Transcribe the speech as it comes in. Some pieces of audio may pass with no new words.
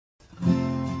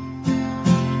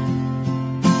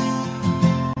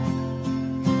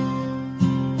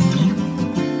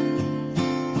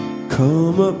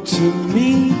come up to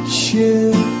meet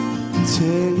you,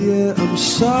 tell you I'm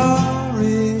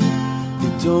sorry. You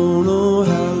don't know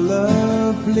how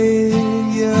lovely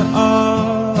you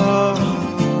are.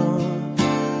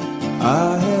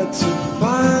 I had to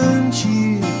find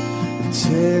you and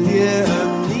tell you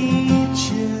I need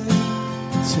you,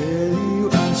 tell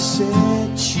you I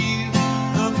set you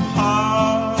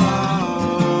apart.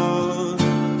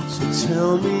 So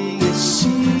tell me your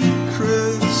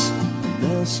secrets and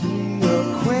ask me your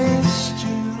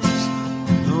questions.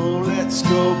 No, let's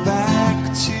go back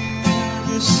to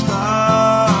the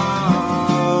start.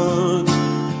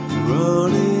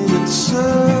 Running in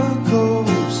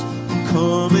circles,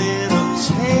 coming up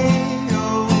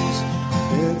tails.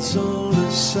 It's on the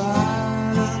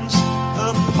silence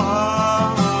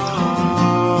apart.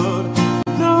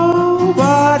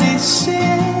 Nobody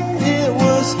said it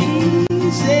was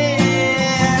easy.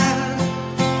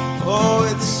 Oh,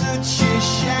 it's such a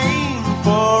shame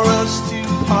for us to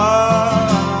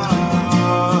part.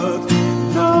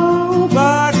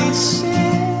 Nobody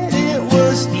said it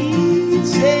was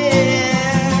easy.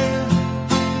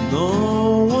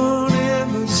 No one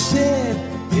ever said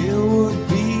it would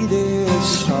be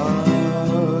this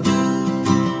hard.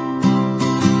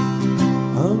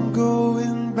 I'm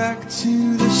going back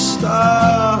to the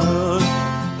start.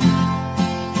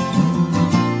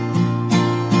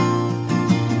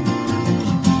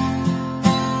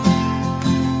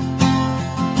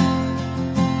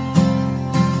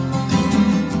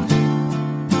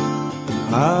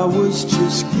 I was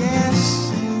just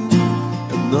guessing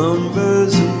at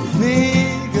numbers and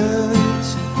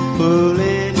figures,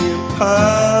 pulling your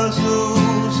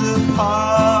puzzles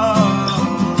apart.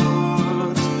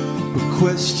 But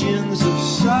questions of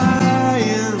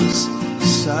science,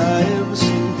 science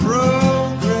in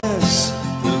progress,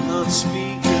 will not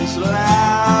speak as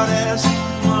loud as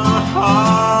my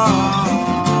heart.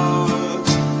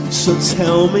 So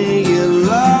tell me you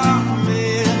love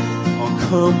me, or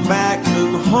come back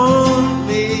and haunt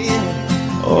me.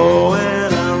 Oh,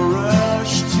 and I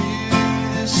rush to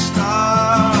the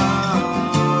start,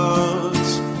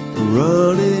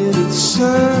 running in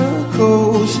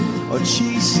circles or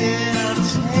chasing our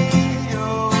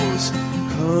tails,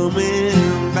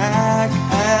 coming back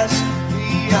as we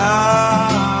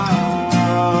are.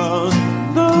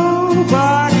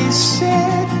 Nobody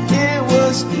said it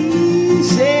was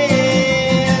easy.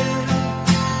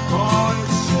 Oh,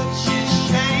 it's such a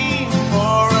shame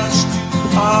for us to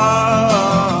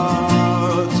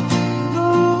part.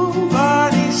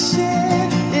 Nobody said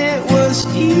it was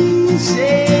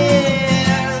easy.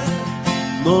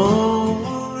 No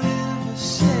one ever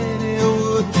said it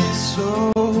would be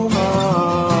so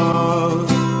hard.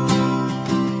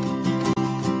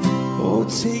 Oh,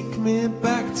 take me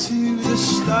back to the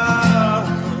start.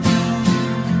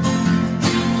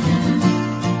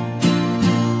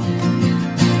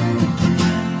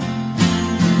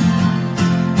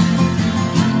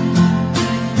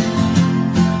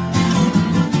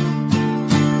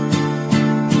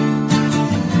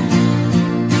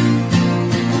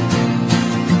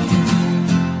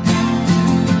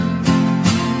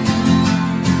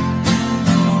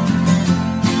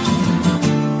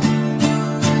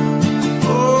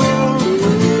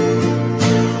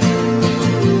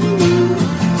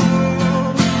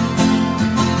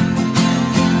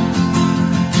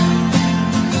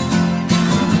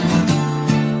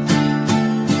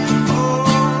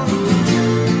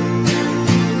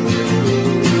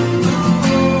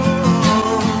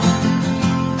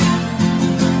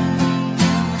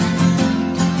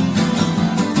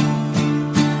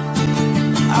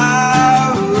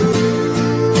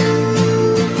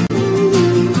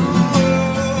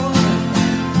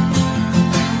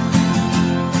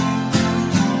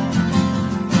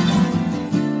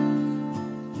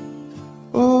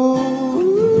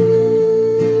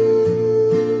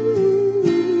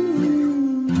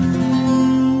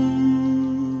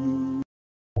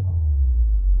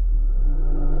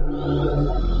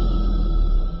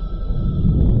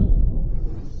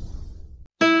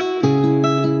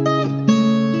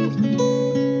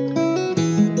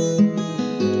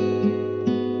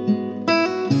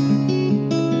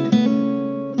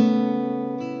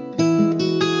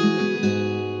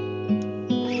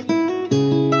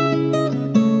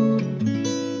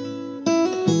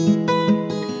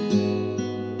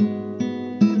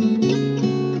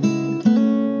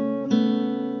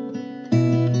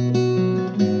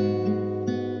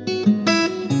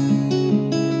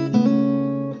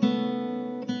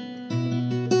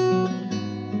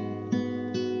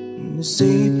 You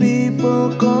see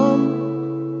people come,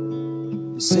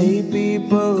 you see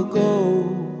people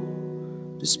go,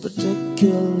 This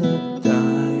particular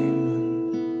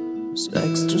diamond was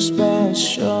extra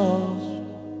special.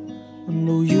 I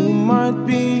know you might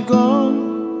be gone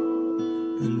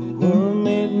and the world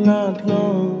may not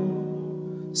know.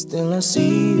 Still I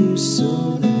see you,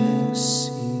 so let's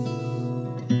see you.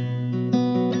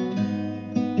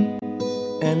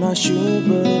 And I should,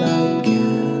 but I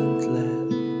can't let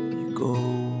you go.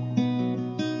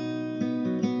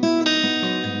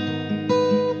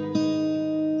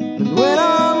 But when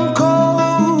I'm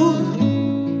cold,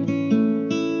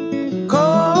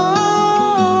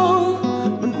 cold,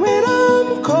 but when I'm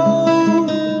cold,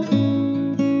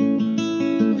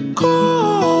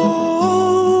 cold,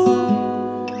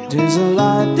 there's a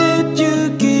light that you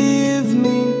give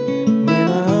me when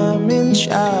I'm in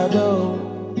shadow.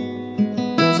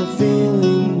 There's a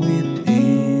feeling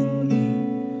within me,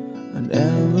 an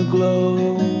everglow.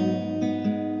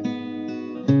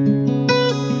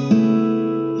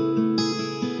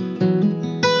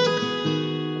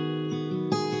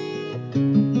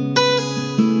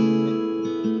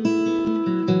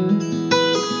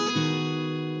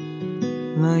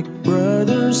 Like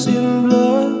brothers in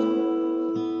blood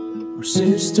or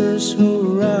sisters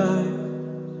who ride.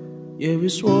 Yeah, we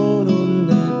swore on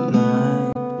that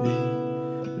night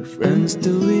we're friends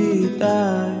till we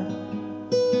die.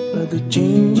 Like the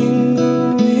changing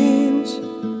of winds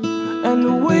and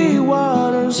the way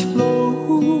waters flow,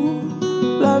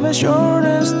 life as short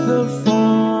as the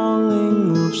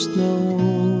falling of snow.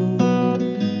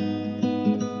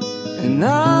 And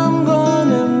I'm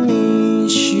gonna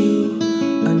miss you,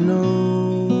 I know.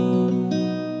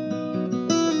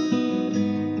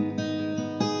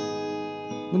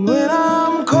 But when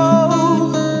I'm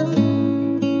cold,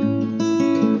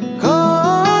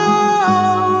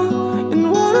 cold in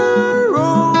water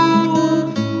road,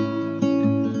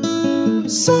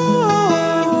 so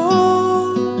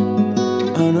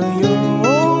I know you're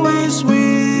always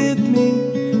with me,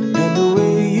 and the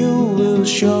way you will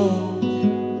show,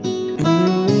 and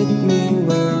you're with me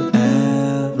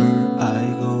wherever I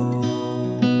go.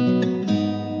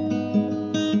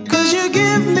 'Cause you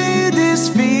give me this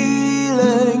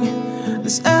feeling,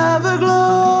 this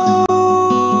everglow.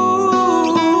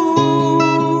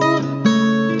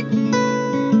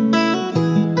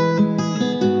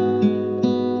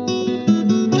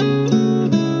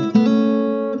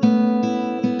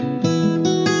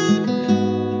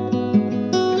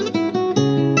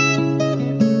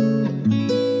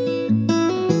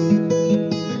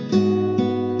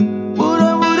 What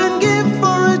I wouldn't give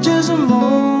for just a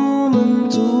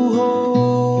moment to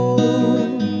hold,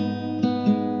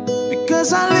 because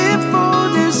I live for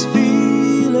this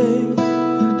feeling,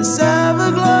 this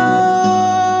everglow.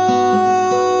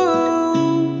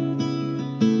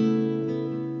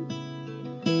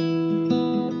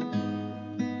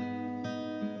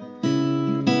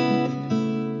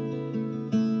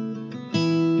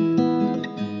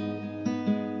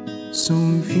 So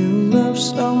if you love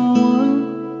someone,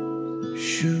 you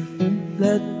should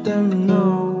let them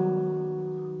know.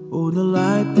 Oh, the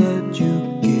light that you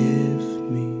give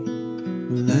me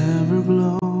will ever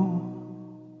glow.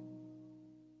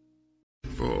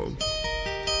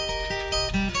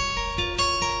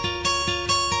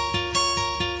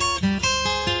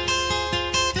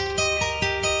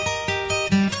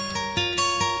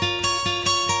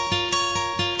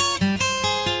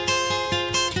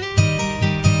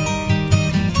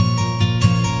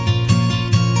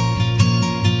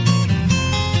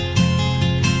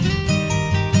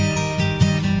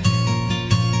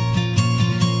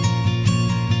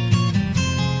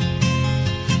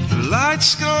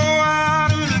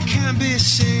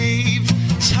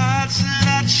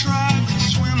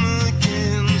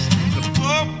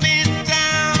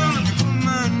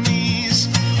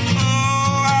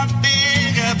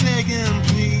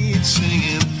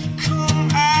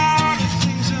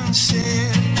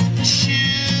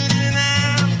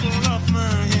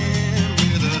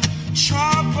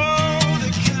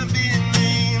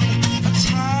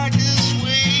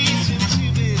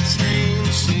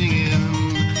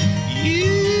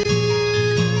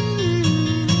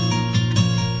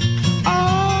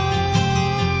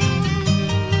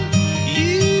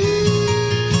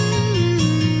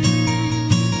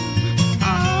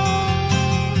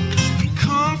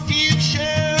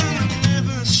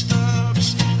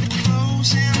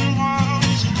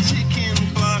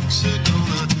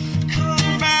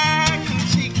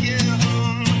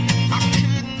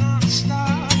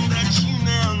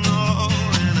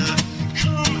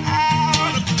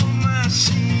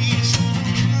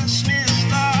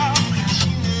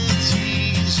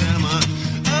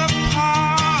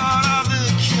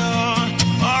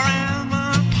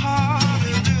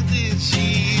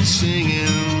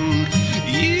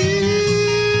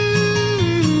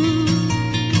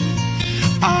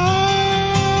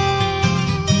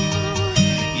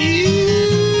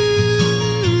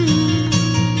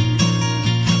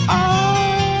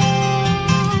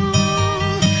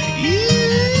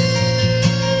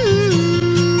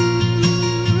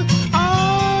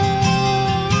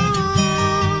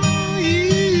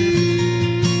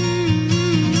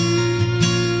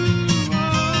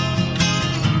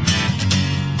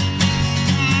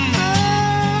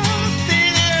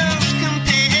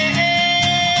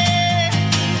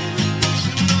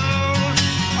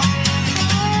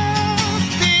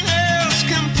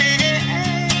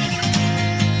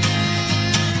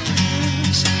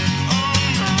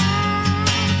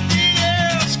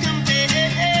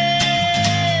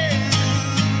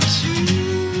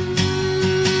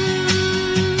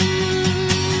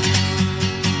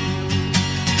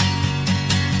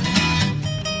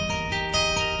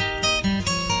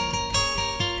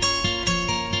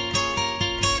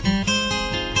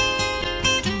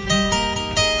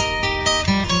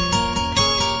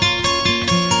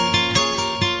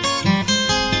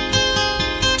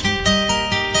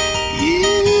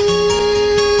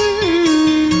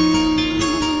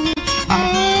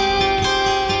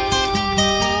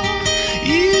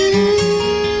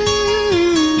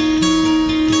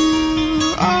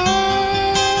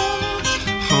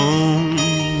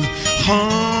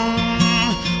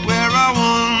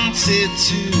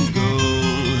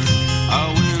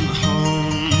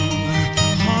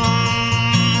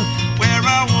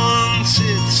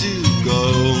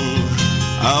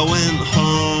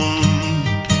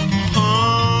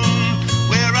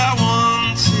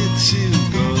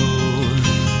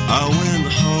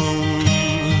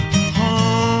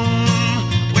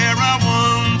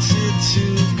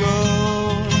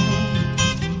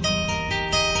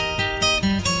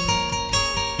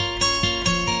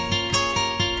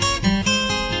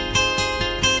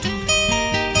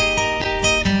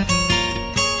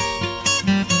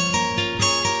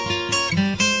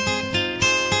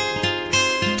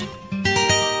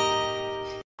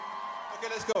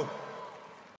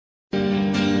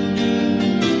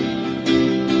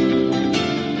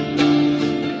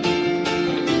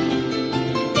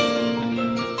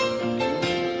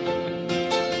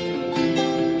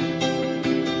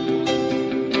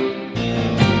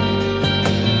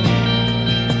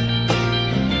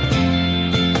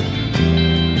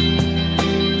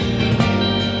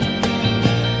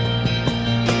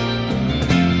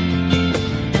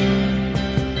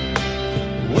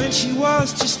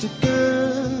 was just a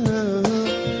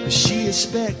girl, she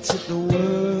expected the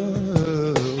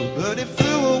world, but it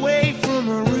flew away from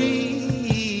her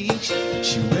reach.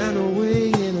 She ran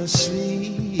away in her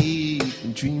sleep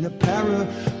and dreamed a paradise,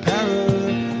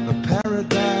 a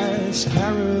paradise, a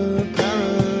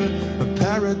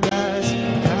paradise, a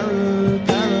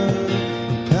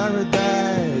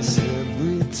paradise.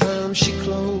 Every time she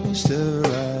closed her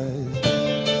eyes.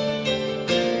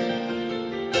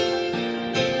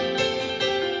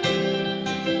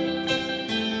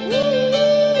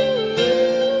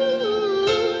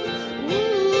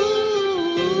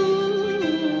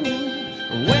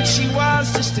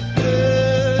 Just a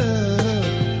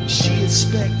girl, she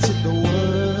expected the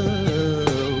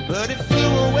world, but it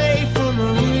flew away from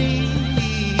her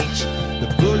reach. The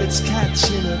bullets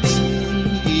catching her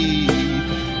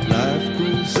teeth. Life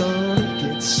goes on, it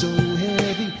gets so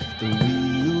heavy. The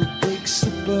wheel breaks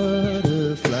the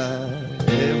butterfly.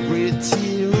 Every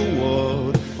tear a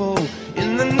waterfall.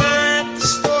 In the night, the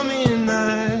stormy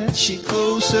night, she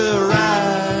closed her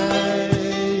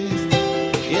eyes.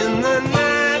 In the night,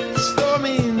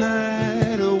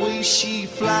 she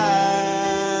flies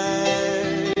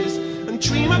and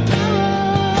dream of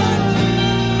paradise,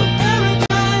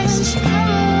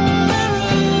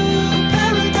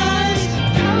 paradise,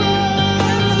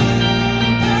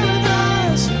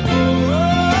 paradise. Oh,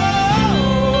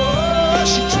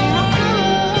 she dream of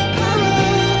paradise,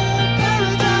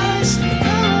 paradise,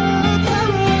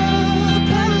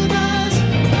 paradise.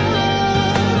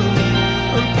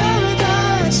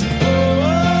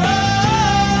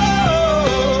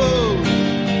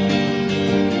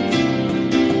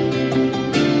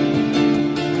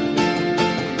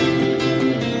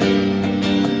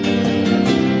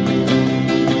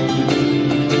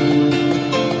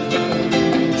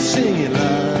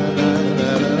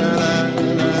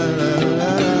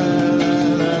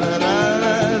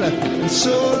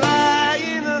 So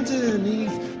lying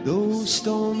underneath those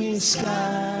stormy skies,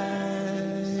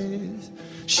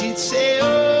 she'd say,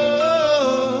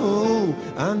 oh,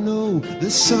 I know the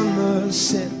sun was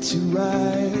set to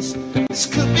rise. This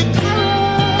could be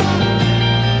paradise,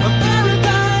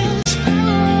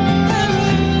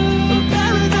 paradise,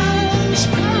 paradise,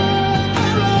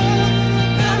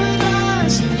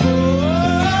 paradise. Oh,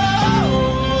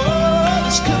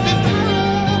 this could be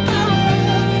paradise,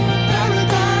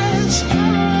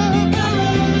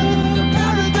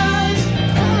 paradise,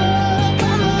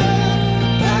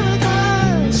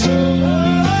 paradise. Oh,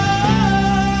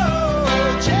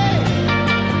 Jay.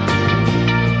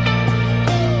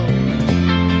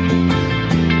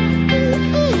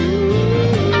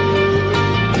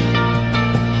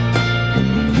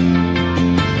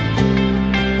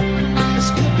 This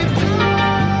could be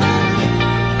paradise,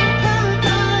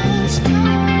 paradise, paradise.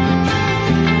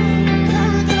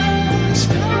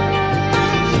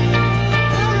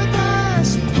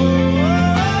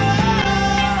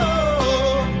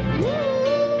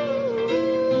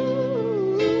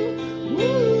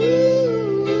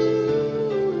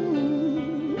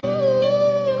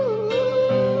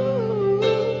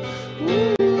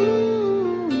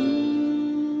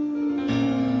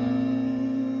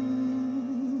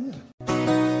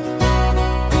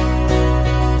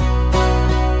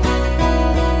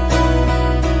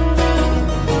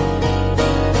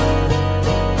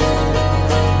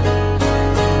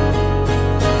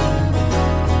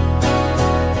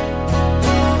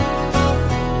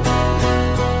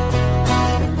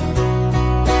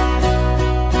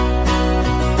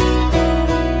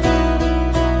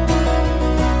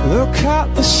 Look at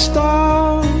the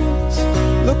stars,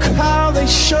 look how they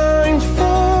shine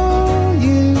for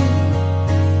you,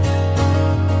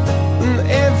 and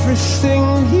everything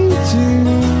you do.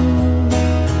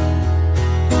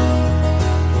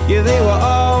 Yeah, they were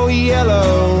all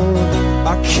yellow.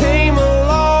 I came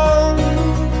along,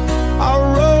 I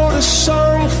wrote a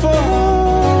song for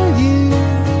you,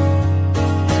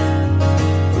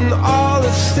 and all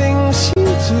the things you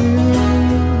do.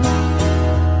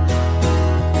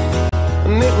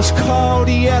 And it was called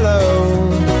Yellow.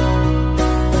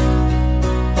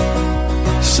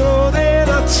 So then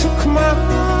I took my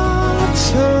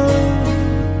turn.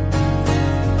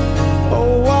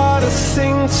 Oh, what a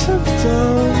thing to have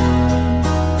done.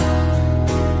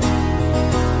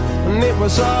 And it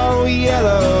was all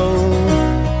yellow.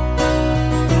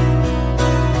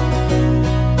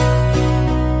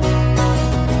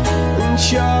 And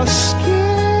your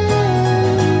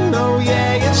skin, oh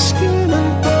yeah, your skin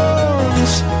and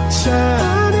bones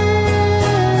turn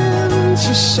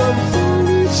into something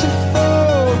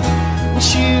beautiful. And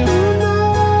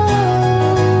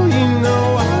you know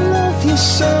I love you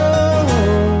so.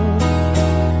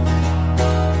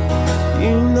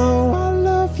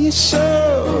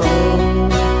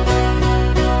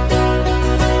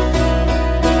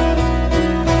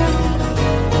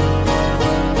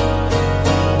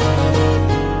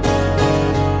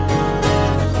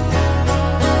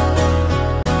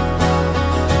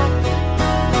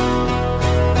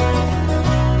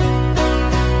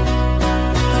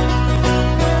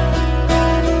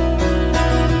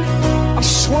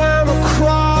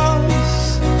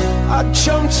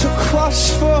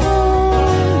 just for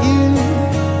you.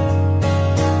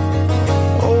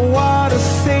 Oh, what a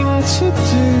thing to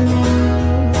do,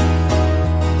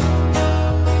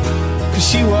 'cause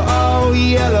you were all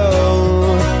yellow.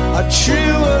 I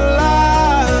drew a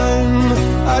line,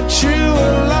 I drew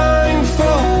a line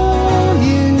for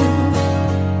you.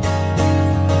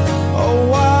 Oh,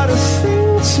 what a thing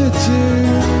to do.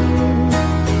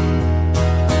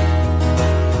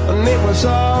 And it was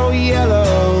all yellow.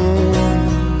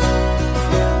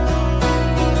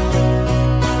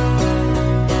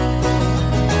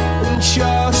 And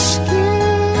your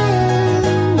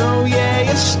skin, oh yeah,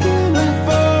 your skin and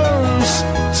bones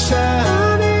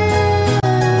turn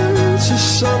into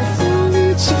something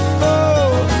beautiful.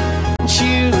 And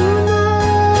you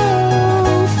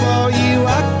know, for you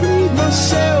I'd bleed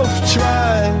myself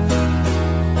dry.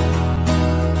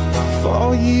 For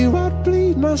you I'd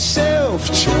bleed myself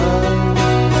dry.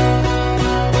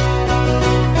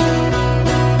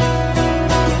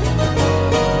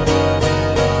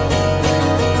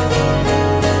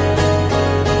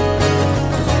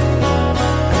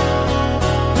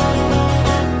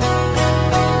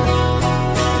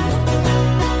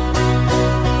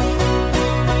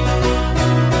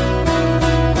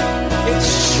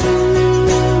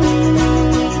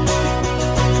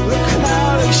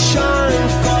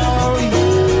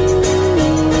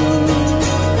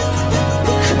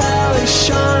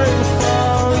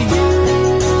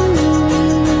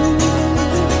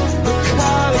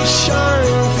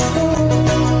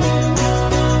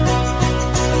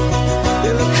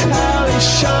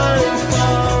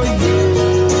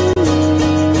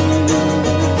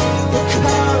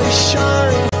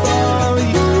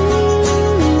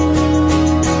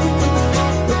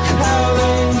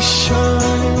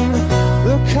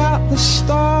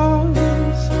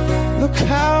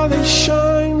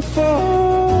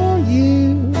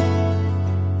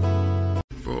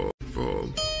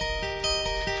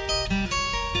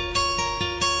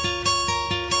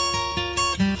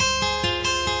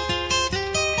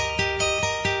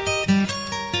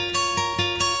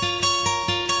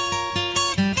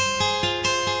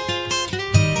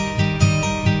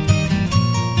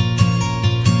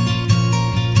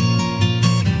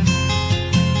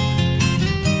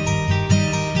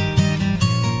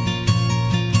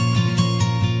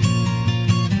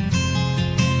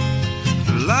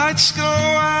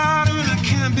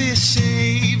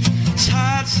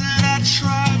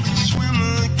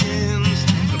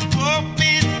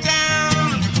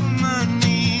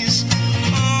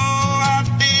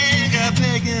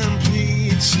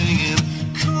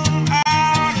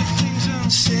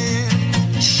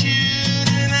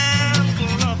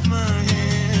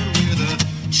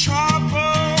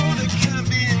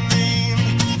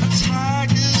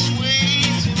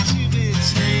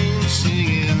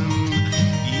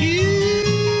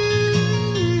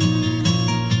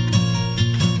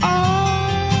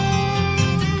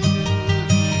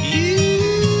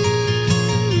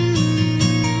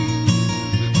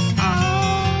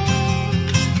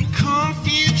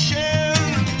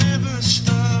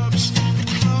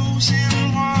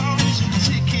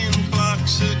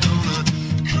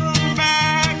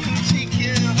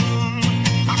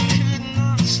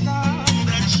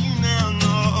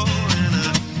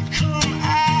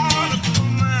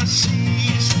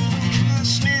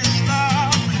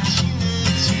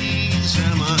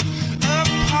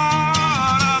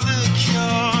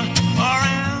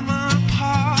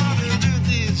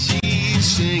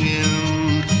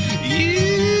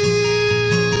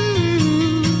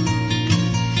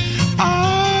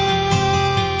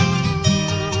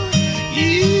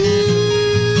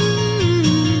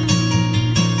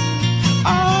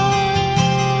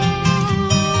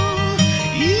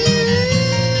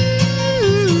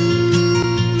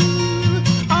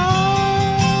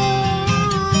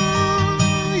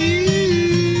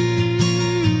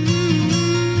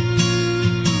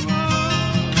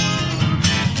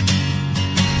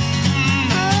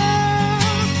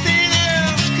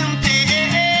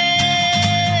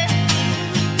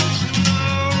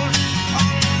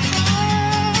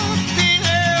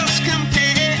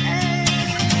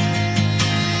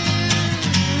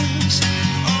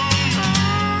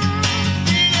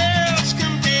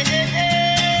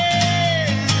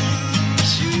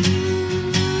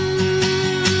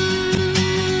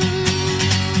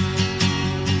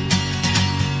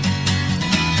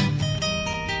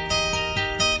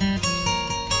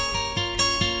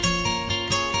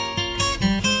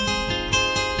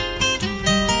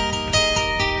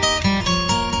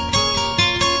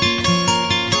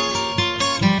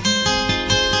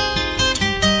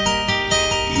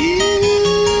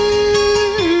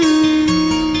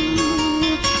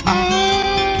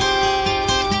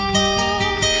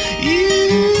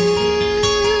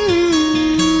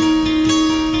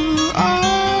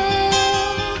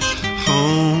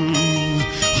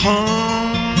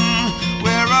 home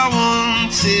where I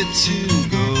wanted to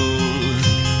go.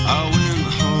 I went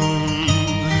home,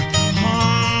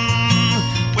 home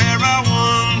where I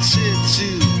wanted to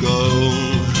go.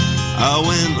 I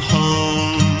went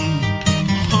home,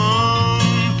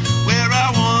 home where I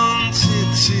wanted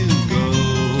to go.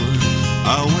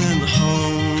 I went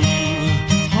home,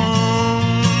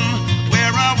 home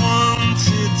where I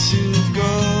wanted to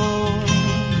go.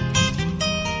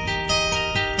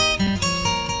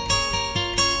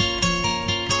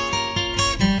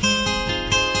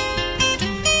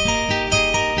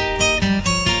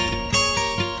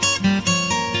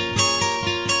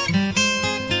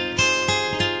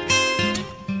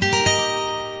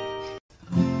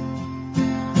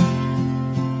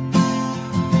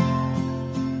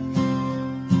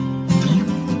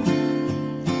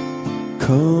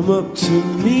 Come up to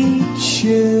meet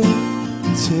you,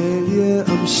 tell you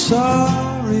I'm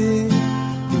sorry.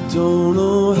 You don't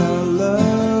know how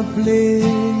lovely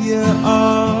you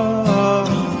are.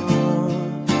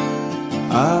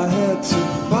 I had to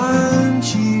find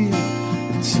you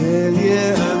and tell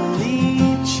you I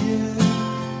need you,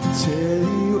 tell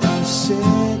you I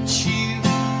set you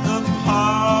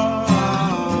apart.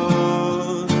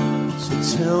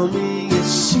 So tell me your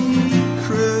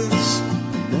secrets,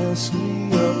 ask me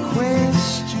your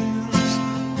questions.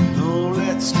 No,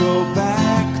 let's go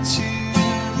back to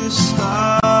the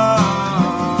start.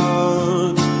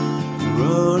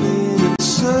 Running in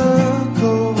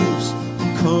circles,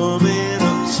 coming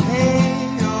up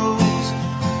tails,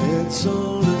 heads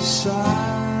on the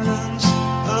sides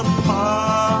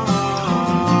apart.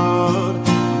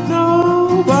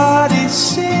 Nobody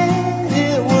said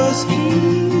it was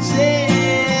easy.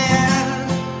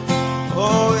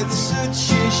 Oh, it's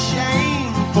such a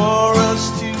shame for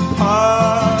us to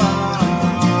part.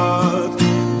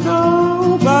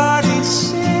 Nobody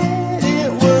said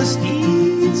it was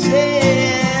easy.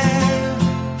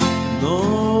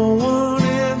 No one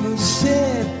ever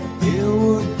said it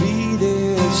would be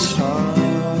this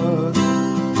hard.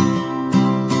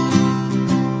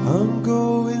 I'm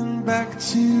going back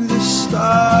to the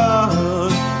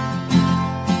start.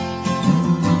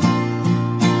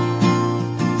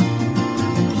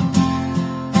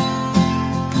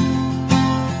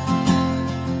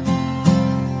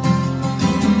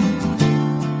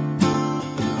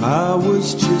 I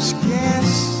was just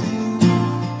guessing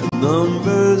at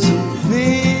numbers and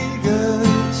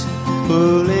figures,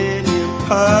 pulling your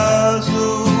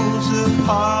puzzles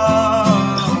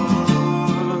apart.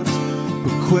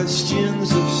 But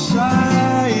questions of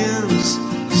science,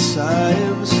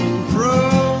 science and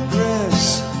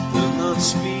progress, will not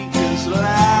speak as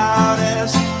loud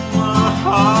as my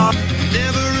heart.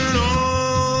 Never an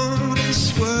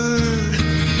honest word,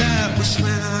 that was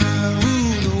when I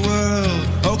ruled the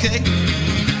world. Okay.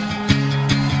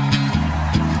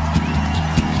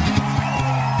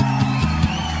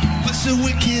 What's the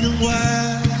wicked and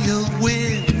wild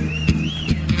wind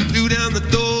blew down the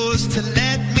doors to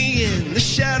let me in? The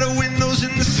shadow windows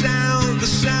and the sound of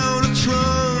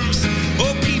drums.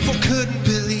 Oh, people couldn't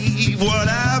believe what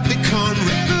I've become.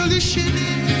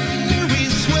 Revolutionary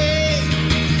sway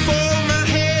for my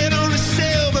head on a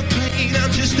silver plane.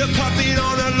 I'm just a puppet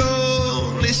on a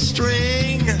lonely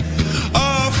string.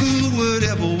 Who would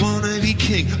ever wanna be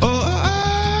king? Oh, oh,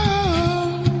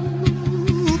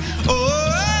 oh, oh,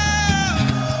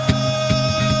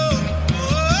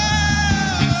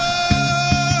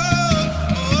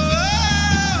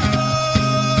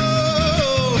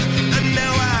 oh. And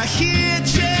now I hear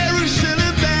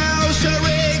Jerusalem bells are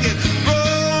ringing,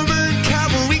 Roman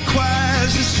cavalry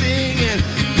choirs are singing.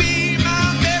 Be my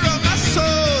mirror, my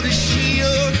sword and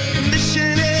shield,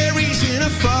 missionaries in a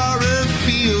foreign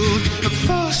field. And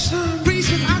for some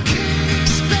reason I can't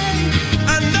explain,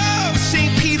 I know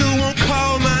St. Peter won't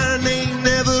call my name.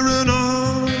 Never an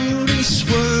honest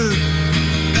word,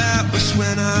 that was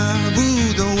when I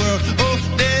ruled the world. Oh,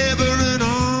 never an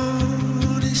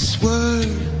honest word,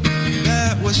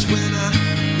 that was when I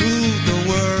ruled the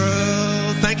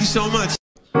world. Thank you so much.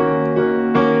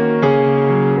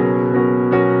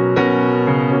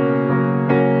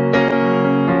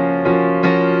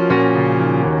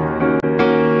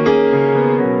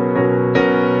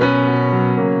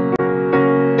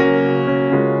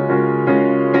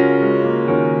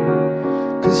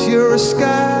 Cause you're a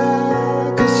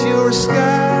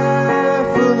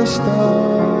sky full of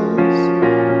stars.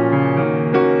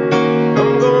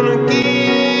 I'm gonna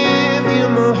give you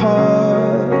my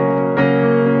heart.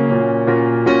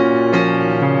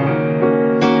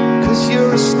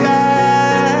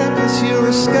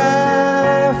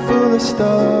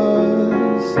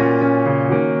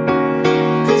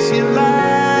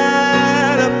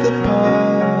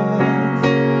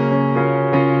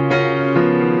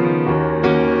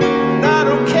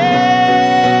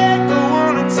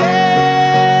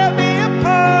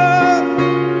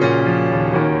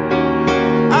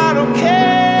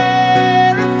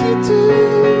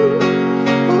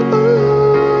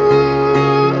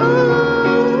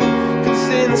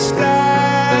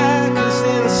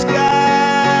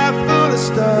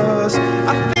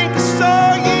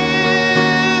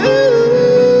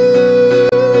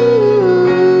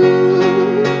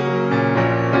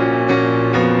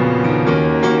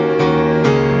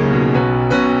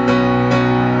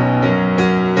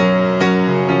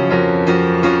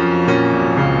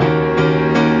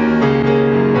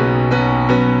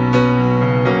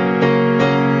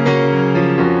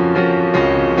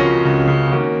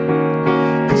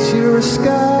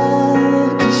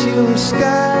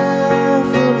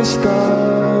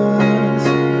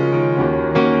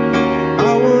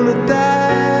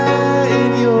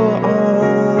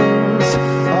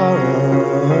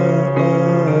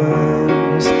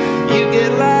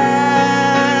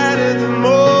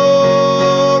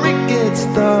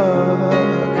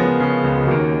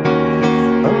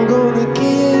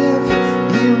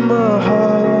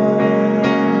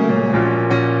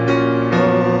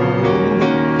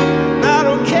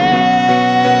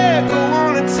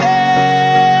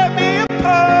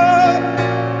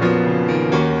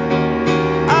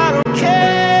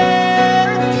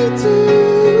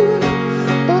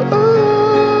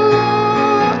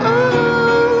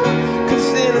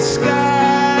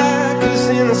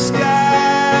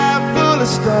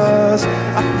 stars.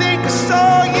 I think I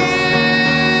saw you.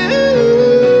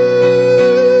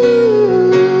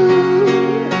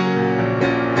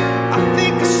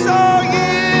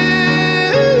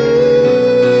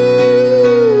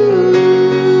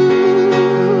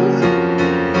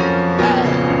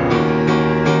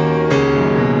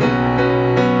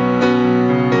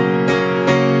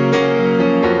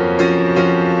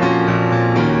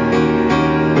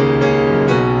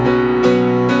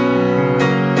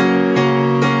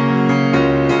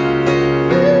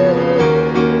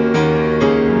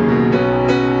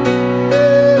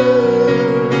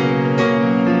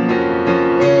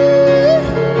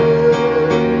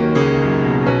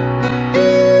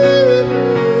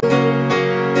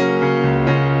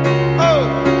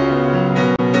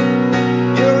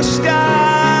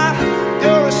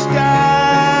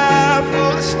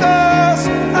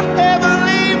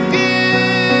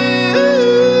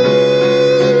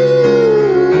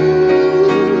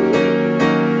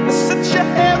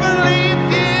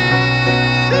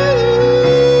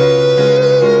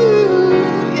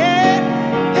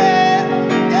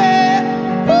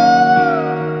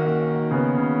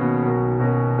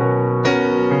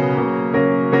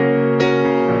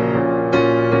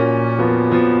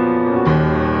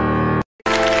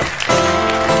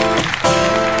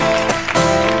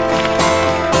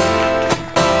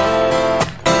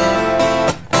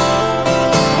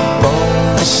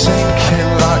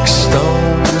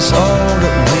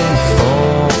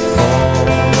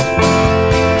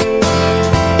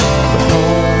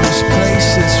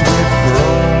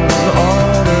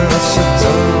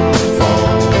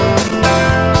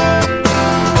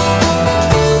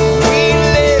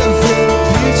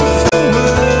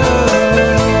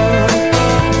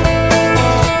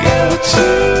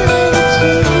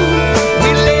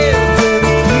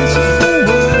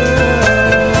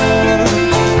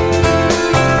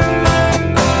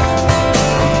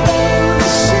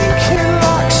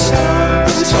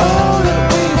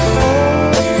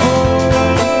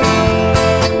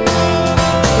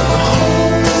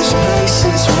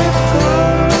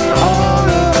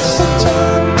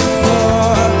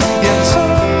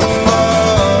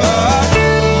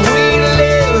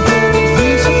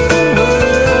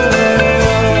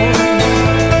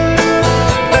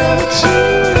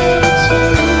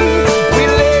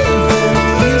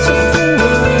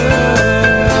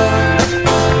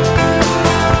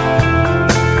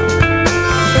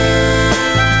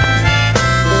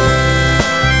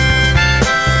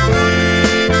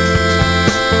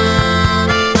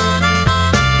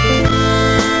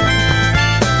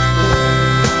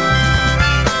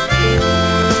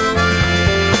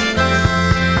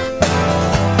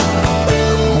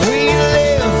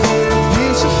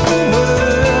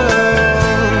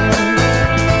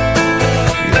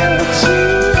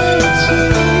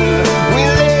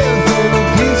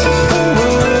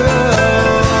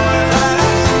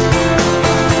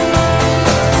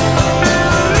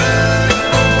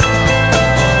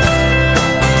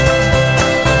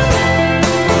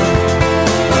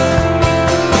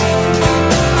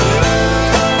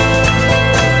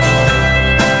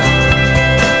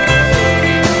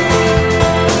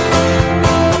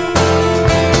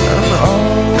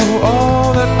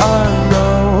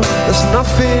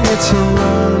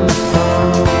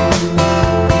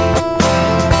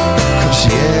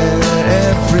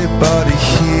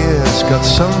 got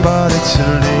somebody to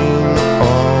lean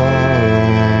on.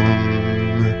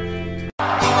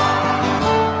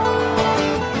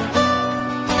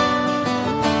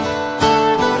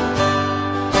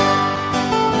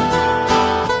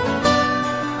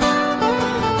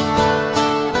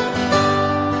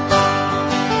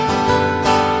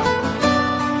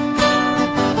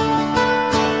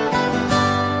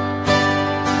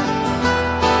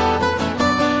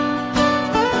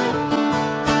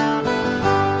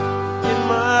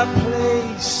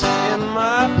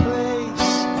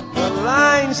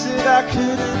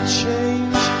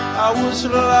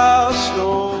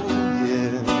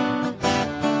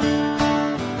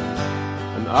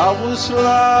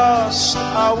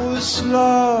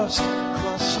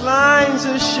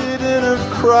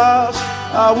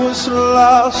 I was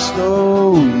lost,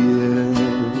 oh yeah.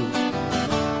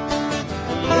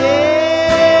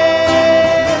 Yeah,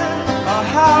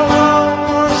 how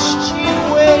long must you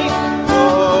wait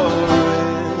for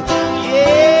it?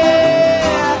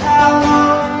 Yeah, how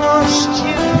long must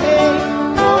you pay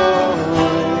for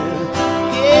it?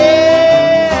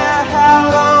 Yeah, how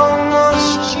long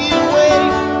must you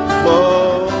wait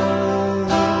for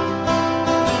it?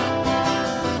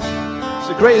 It's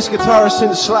the greatest guitarist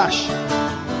since Slash.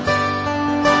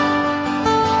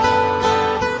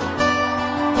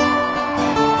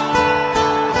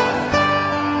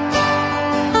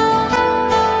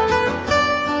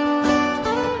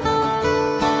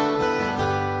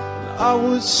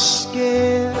 was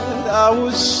scared,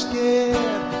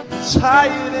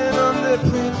 tired and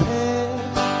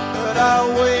underprepared, but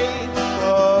I'll wait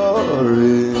for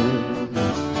it.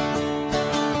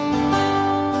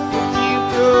 If you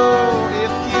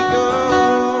go,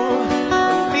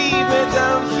 and leave me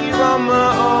down here on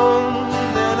my own,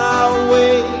 then I'll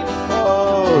wait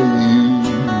for you,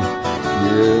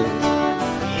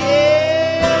 yeah.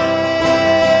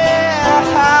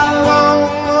 How long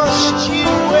must you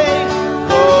wait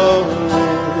for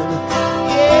it?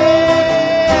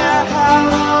 Yeah, how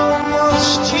long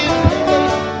must you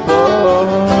wait for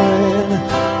it?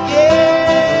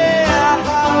 Yeah,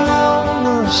 how long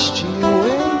must you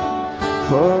wait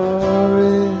for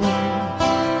it?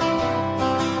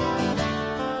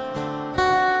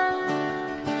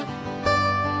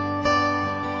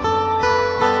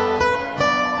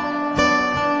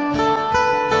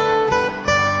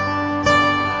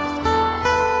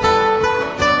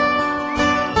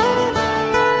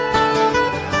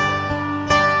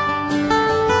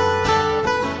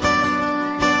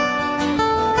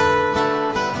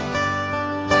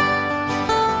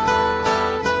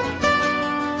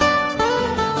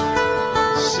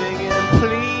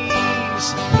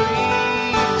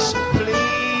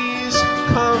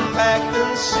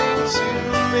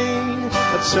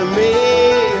 To me,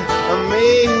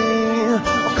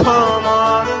 come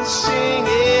on and sing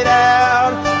it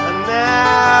out.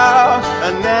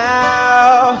 And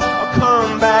now, I'll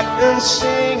come back and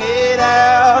sing it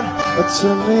out. To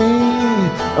me,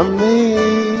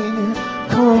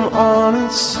 come on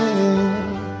and sing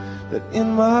that in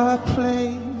my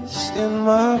place,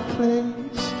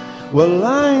 were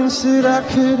lines that I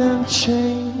couldn't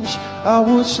change. I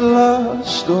was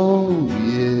lost, oh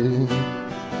yeah.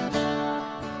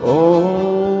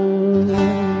 Oh,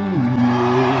 yeah.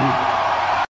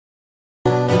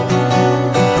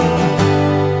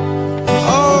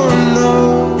 Oh no,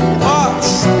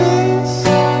 what's this?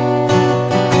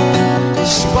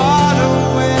 Spider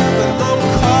web and I'm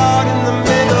caught in the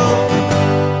middle.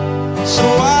 So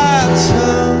I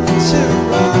turn to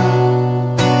run.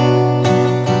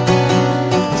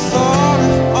 Thought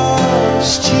of all the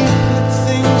stupid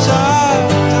things I've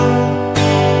done.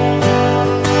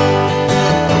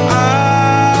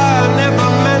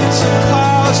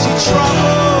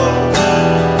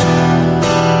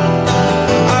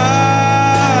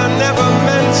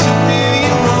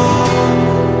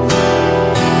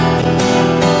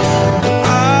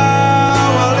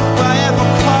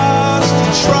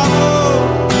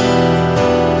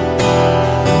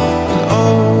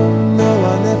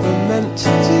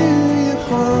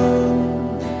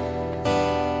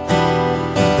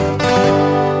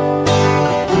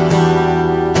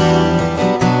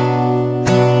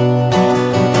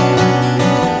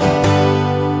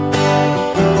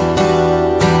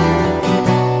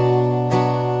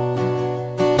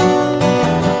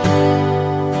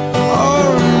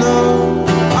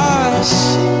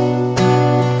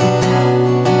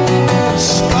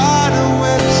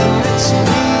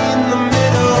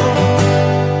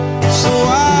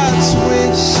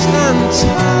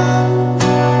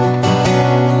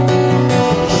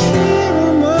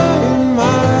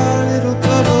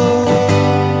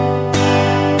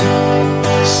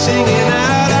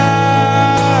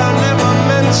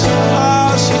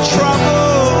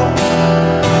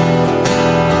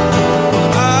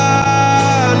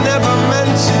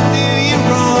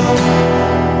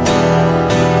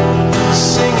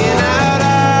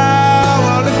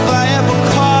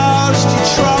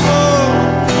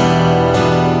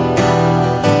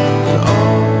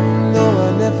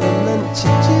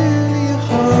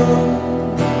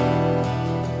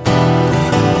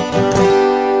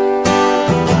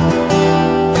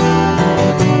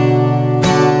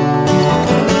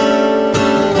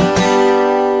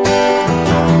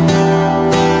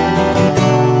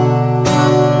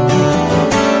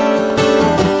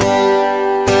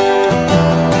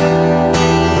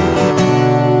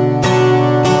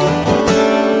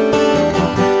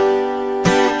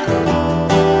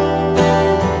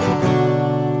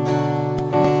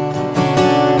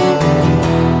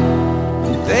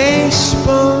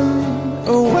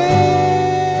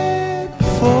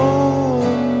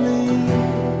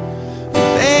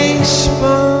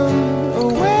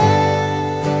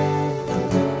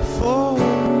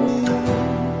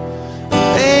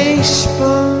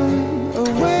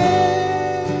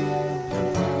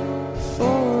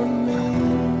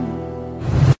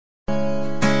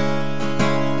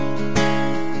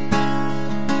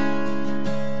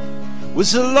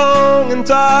 Was a long and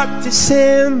dark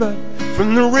December.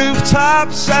 From the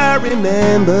rooftops I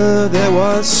remember there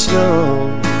was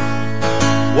snow.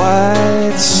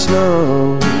 white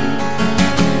snow.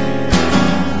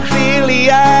 Clearly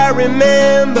I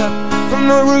remember from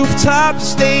the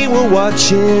rooftops they were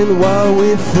watching while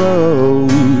we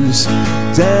froze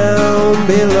down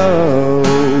below.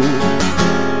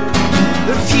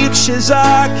 The future's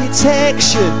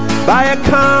architectured by a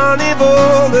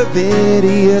carnival of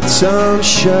idiots on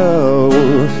show.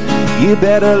 You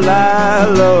better lie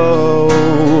low.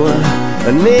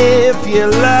 And if you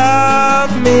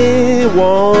love me,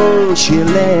 won't you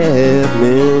let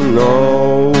me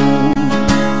know?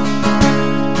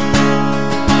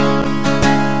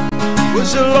 It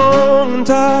was a long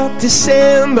dark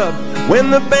December when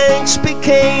the banks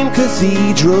became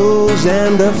cathedrals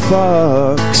and the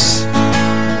fox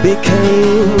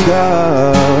became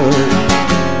God.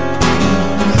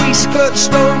 Priests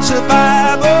clutched onto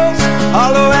Bibles,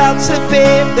 hollow out to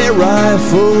fit their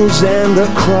rifles, and the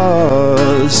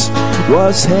cross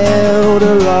was held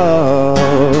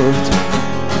aloft.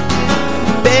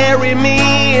 Bury me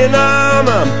in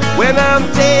armor when I'm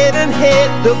dead and hit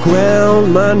the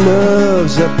ground. My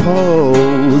nerves are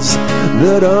poles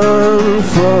that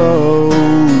unfroze.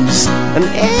 And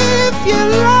if you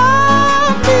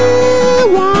love me,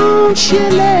 won't you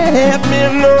let me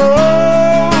know?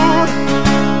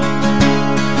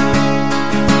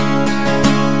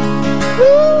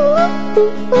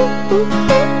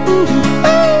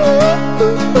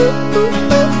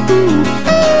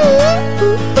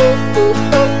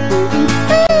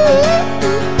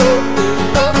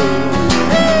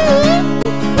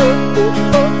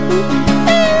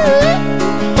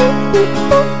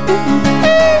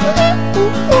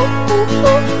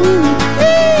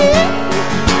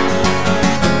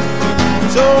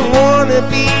 Don't wanna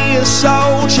be a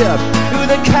soldier who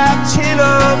the captain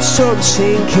of some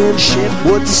sinking ship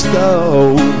would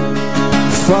stow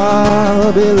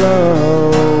far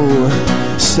below.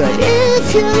 So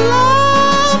if you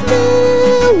love me,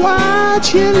 why'd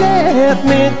you let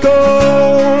me go?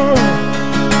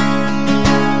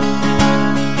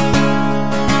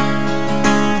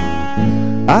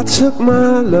 I took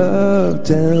my love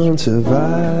down to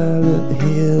Violet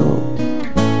Hill,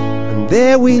 and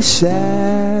there we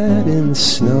sat in the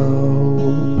snow.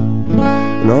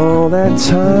 And all that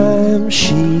time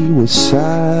she was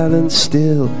silent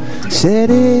still. Said,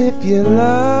 if you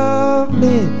love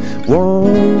me,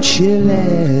 won't you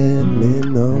let me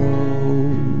know?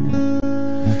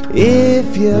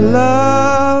 If you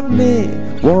love me,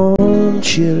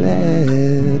 won't you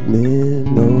let me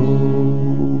know?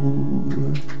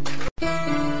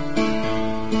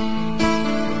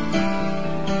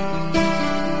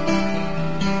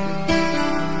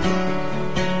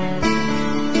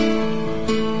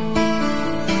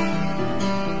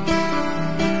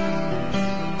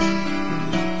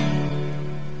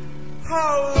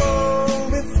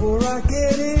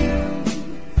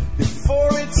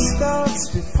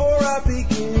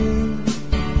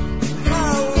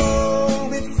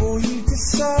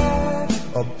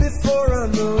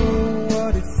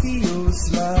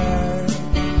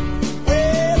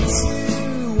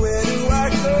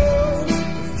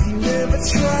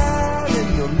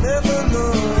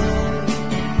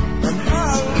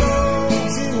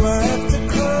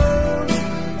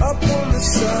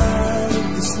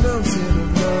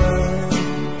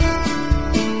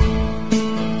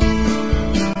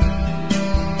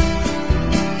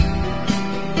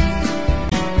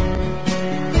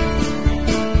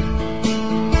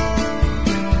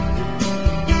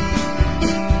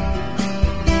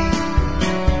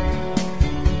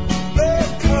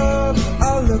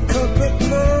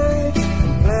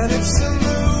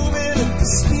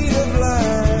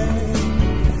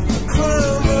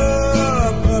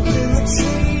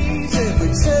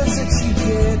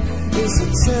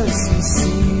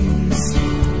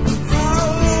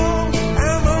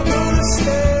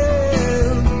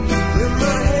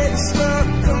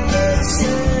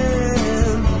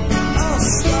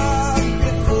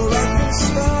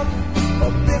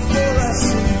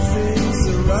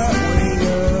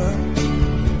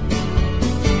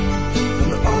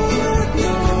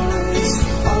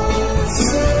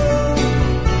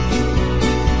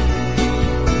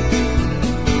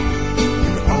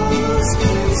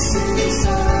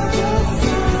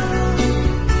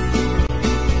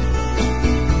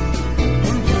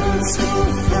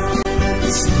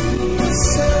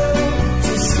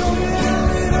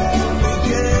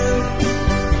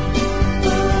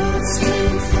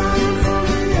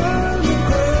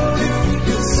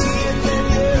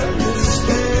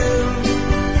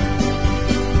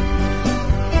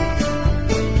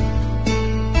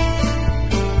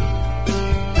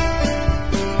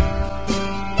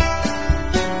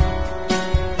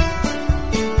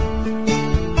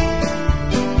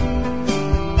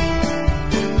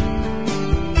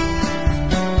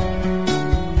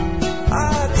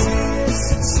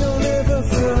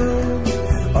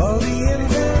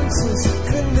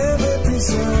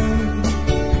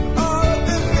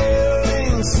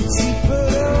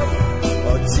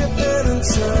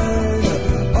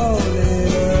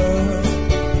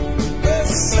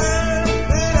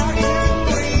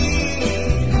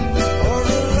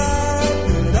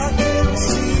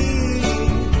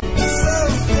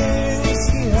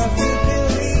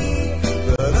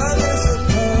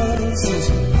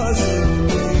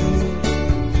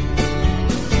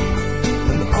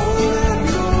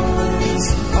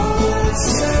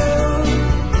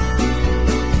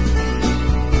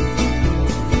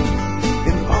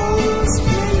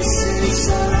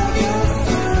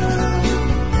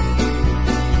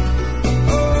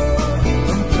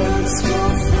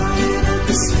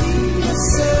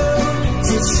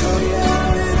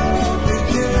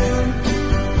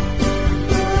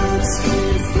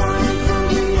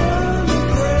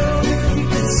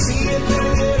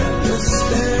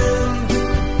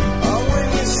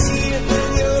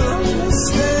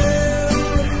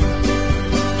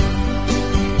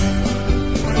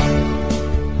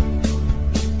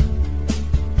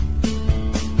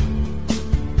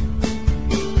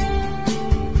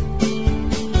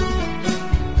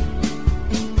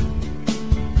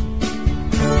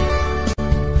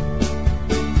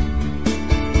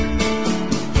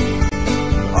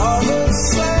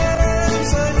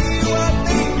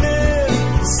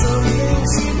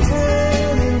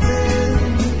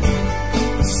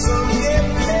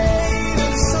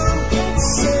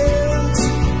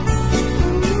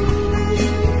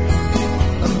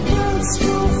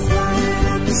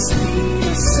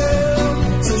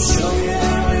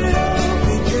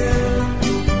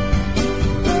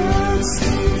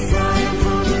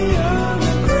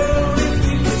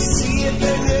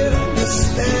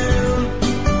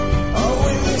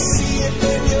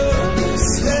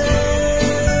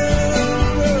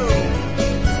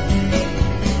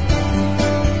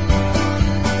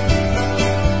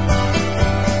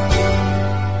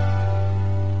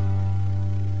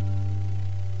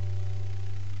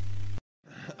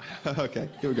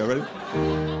 Here we go, ready?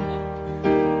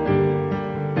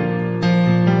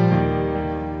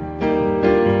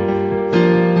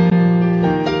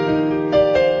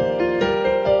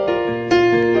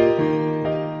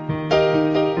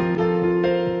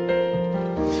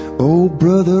 Oh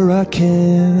brother, I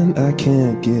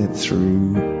can't get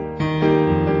through.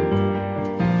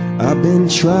 I've been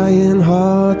trying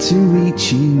hard to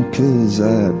reach you, 'cause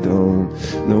I don't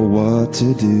know what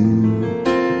to do.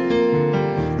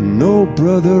 No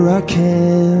brother, I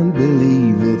can't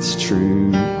believe it's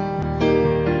true.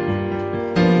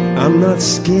 I'm not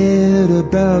scared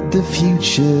about the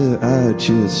future, I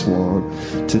just want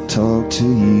to talk to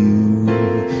you.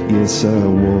 Yes, I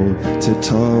want to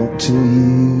talk to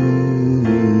you.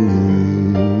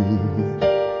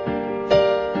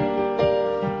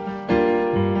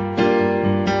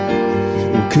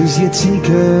 'Cause you take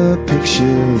a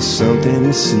picture, something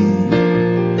to see,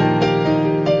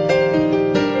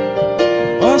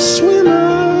 or swim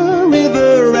a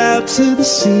river out to the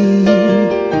sea.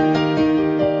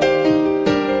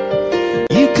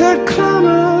 You could climb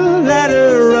a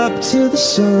ladder up to the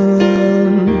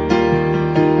sun,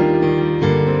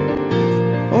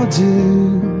 or do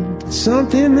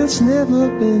something that's never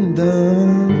been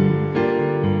done.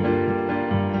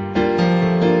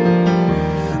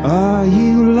 Are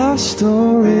you lost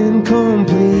or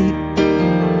incomplete?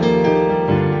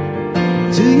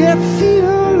 Do you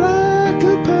feel like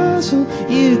a puzzle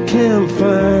you can't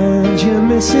find your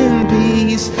missing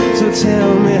piece? So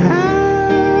tell me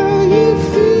how you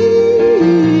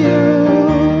feel.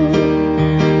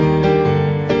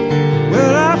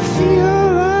 Well, I feel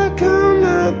like I'm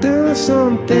not doing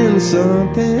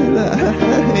something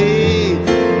hey.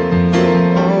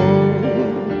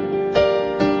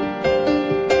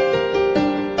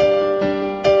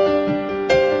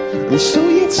 So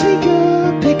you take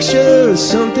a picture,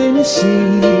 something to see.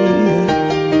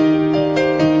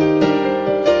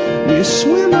 You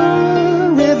swim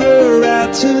a river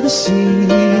out to the sea.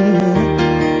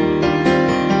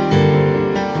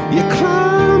 You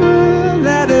climb a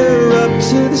ladder up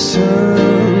to the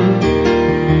sun,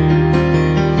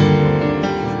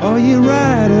 or you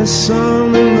write a song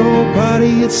that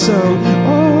nobody had sung,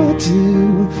 or do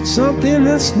something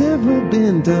that's never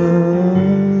been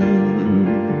done.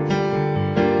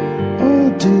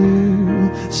 Do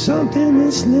something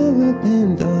that's never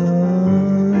been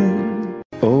done.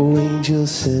 Oh,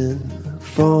 angels sent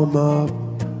from up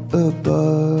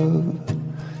above,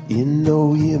 you know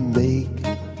you make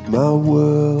my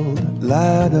world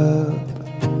light up.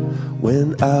 When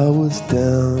I was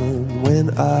down, when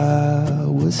I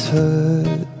was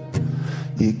hurt,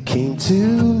 you came to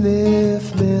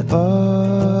lift me up.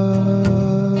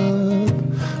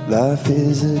 Life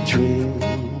is a drink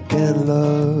and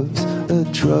love's a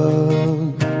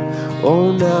drug.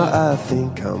 Oh, now I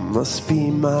think I must be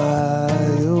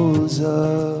miles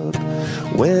up.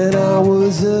 When I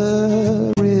was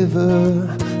a river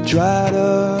dried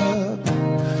up,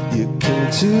 you came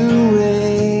to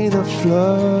rain a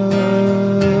flood.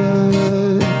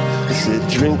 I said,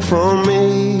 drink from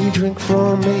me,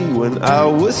 when I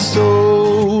was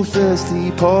so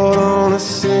thirsty, poured on a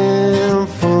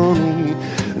symphony.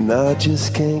 And I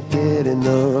just can't get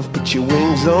enough. Put your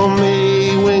wings on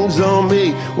me,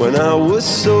 when I was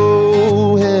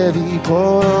so heavy,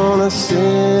 poured on a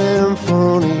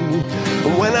symphony.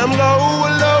 And when I'm low,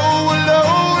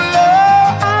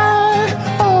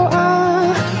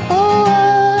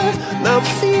 now I'm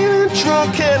feeling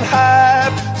drunk and high,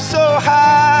 so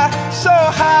high, so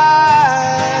high.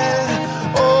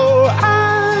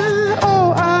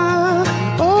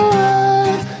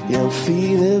 Yeah, I'm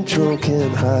feeling drunk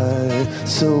and high,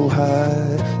 so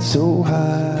high, so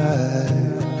high.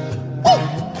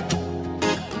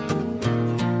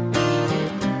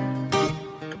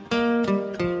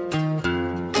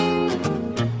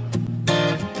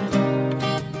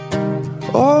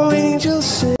 Oh, angels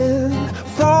sing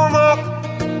from up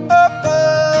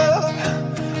above.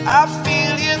 I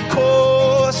feel you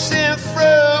coursing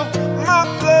through my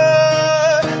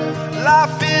blood.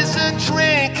 Life is a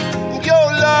drink, your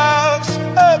love's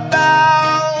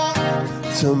about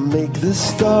to make the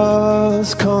stars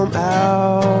come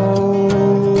out.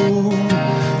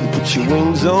 You put your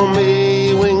wings on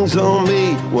me,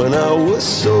 when I was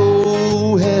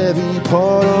so heavy,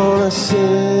 poured on a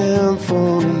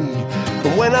symphony.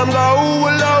 But when I'm low,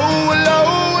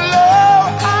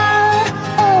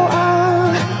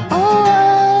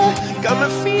 got me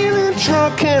feeling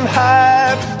drunk and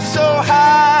high, so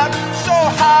high, so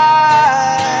high.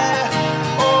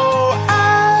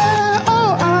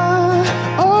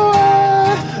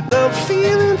 Now I'm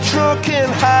feeling drunk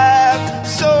and high,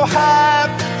 so high,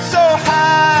 so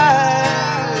high.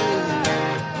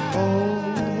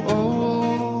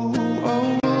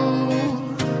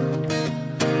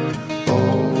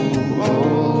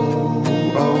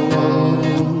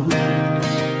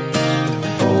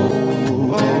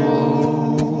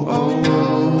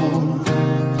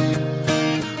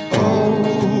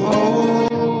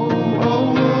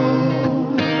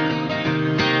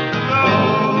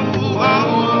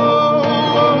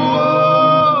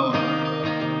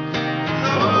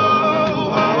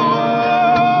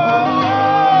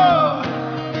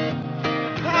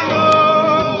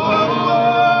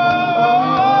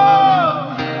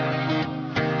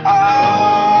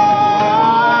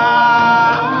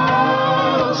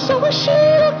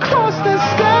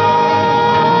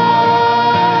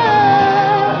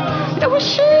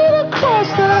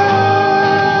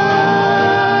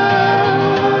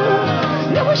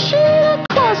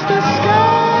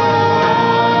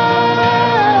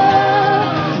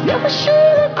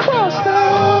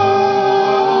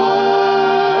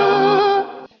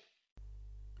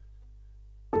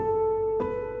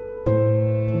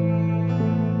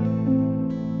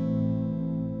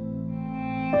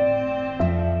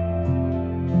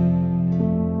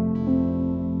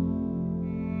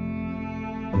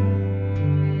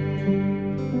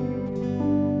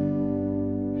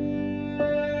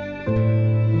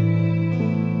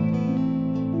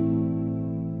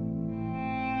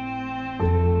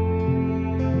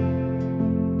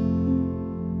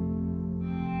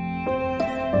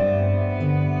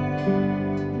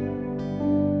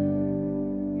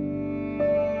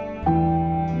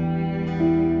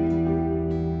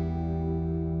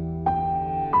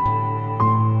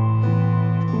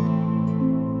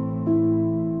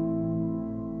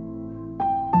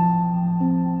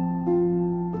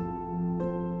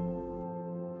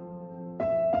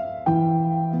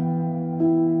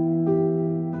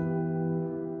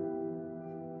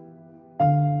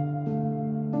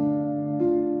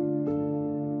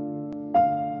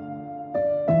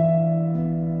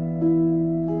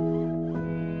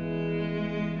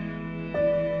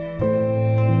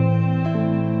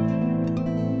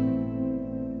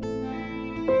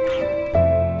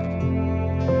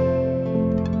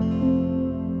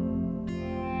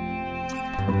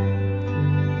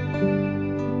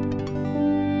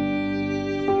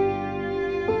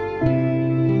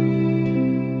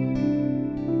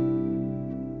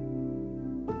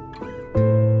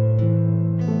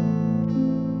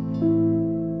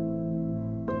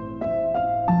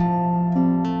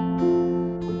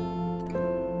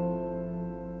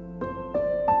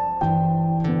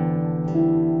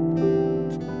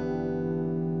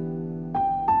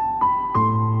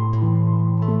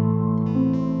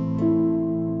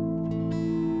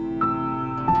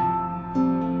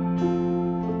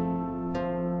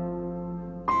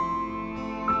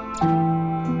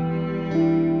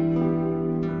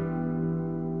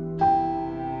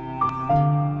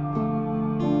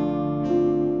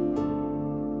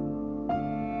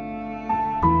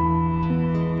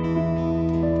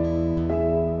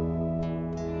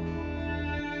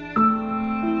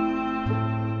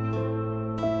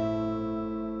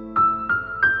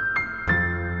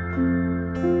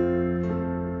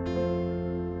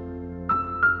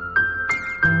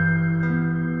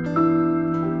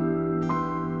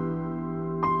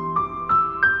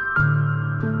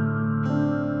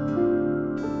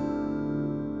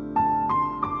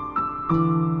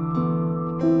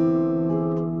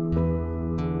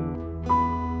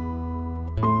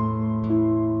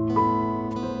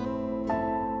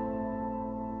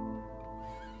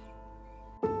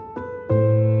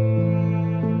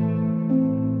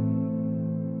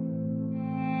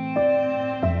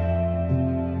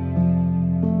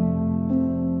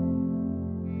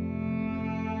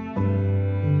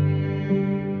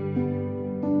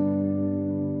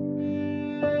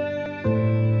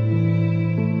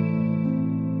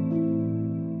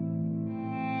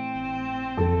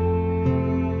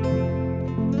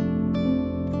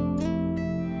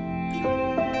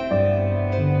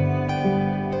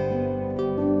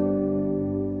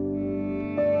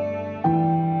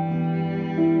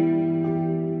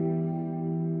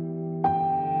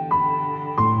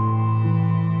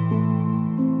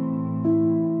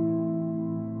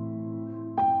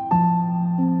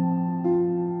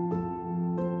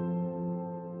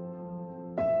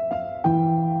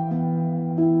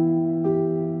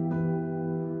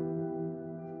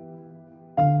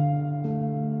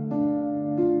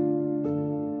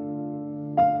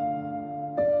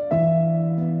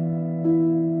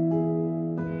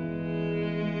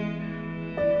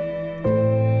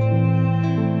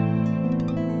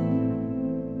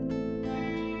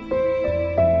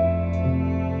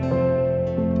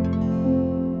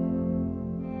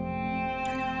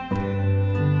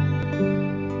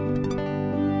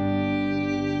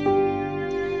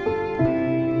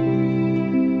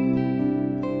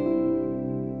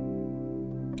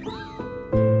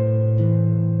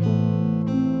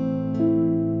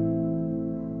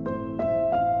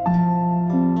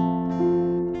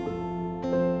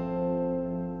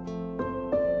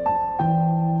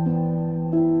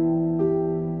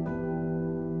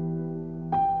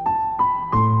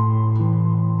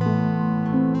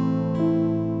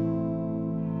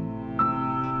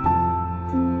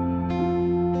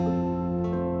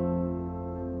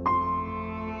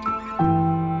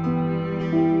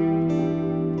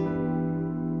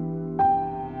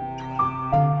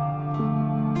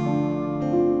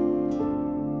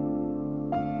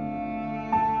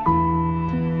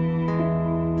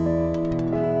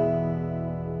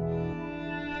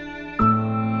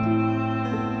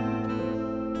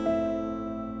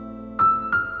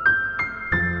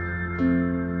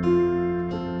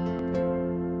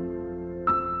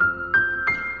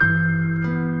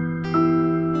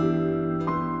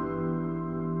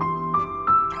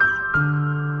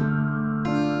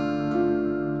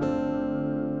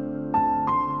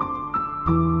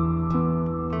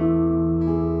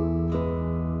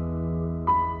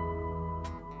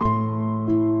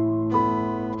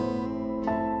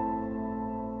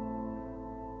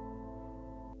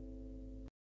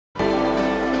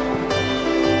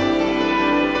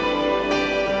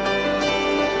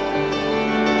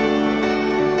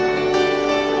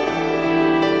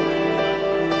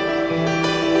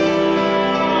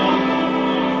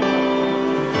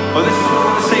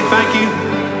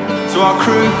 our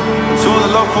crew, and to all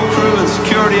the local crew and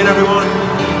security and everyone,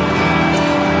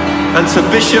 and to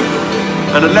Bishop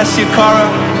and Alessia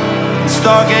Cara and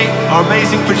Stargate, our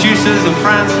amazing producers and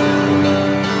friends.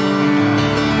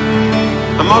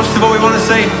 And most of all, we want to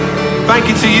say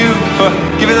thank you to you for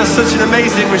giving us such an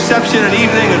amazing reception and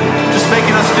evening and just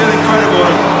making us feel incredible.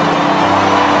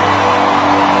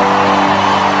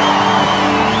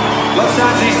 Los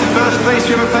Angeles, the first place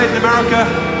we ever played in America,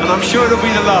 and I'm sure it'll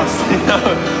be the last.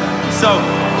 So,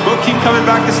 we'll keep coming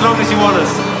back as long as you want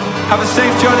us. Have a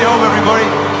safe journey home, everybody.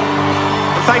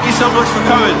 And thank you so much for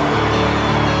coming.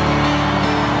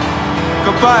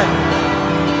 Goodbye.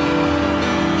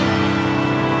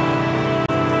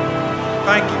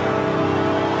 Thank you.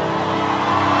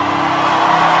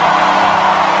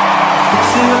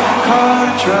 Fixing up the car,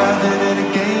 driving it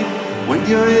again. When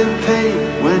you're in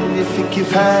pain, when you think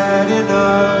you've had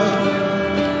enough.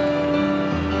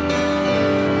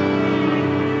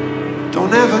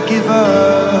 Don't ever give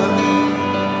up.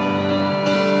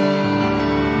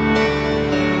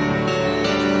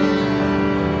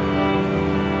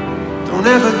 Don't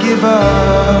ever give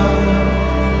up.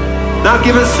 Now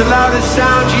give us the loudest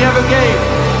sound you ever gave.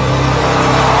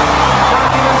 Now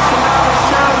give us the loudest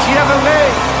sound you ever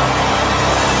made.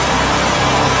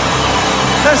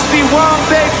 Let's be one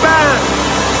big band.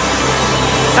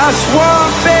 That's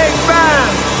one big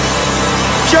band.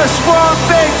 Just one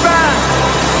big band.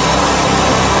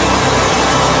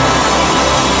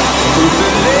 We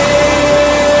believe.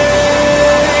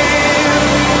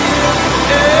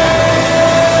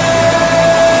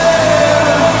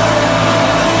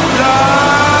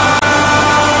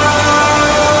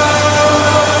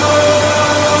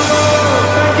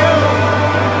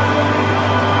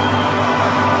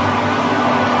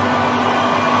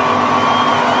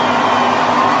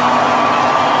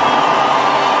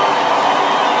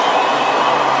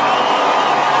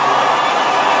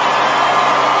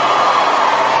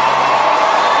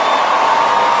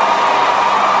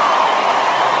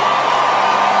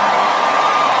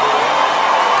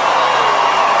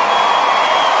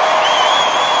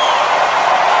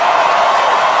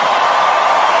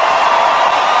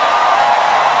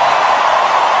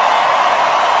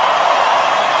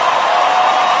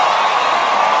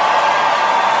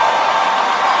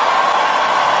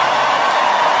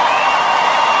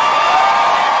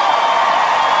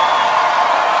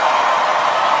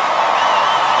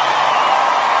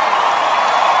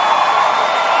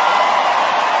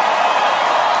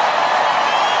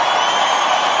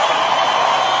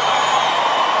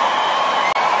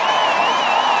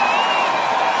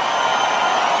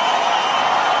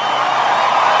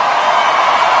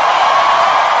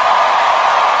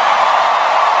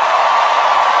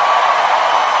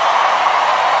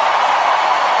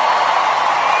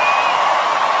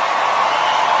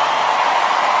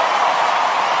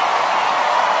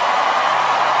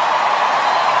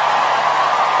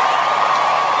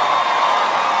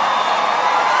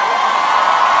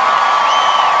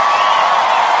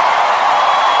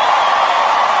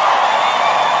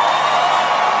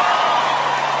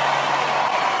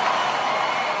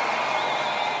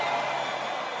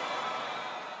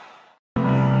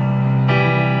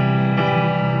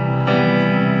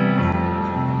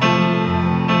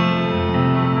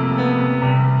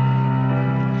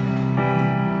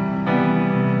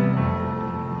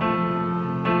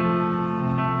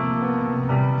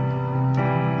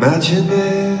 Imagine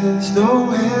there's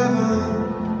no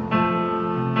heaven.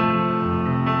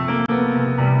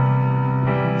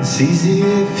 It's easy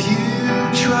if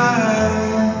you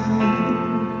try.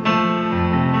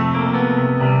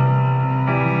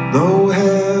 No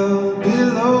hell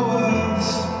below us,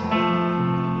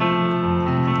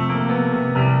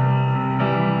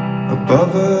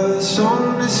 above us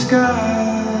only sky.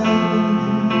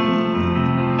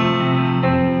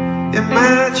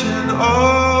 Imagine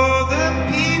all the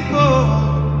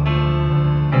people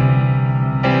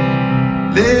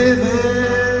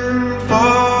living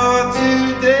for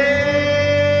today.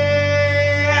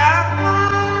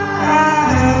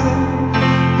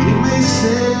 You may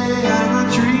say I'm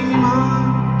a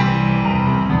dreamer,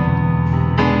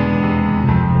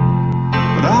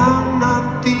 but I'm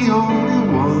not the only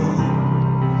one.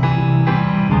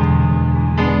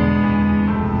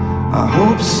 I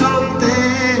hope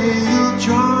someday you'll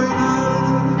join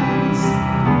us,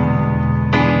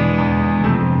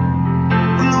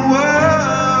 and the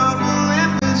world will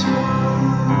live as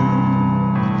one.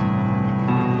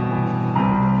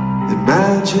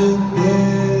 Imagine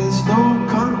there's no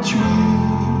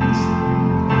countries.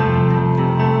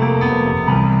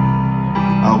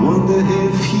 I wonder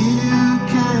if you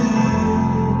can.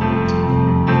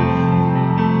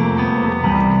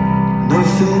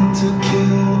 nothing to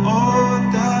kill or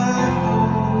die for.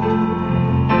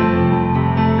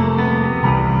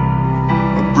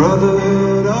 A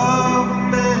brotherhood of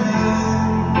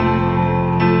man.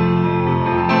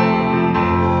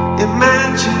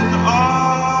 Imagine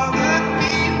all the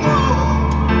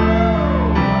people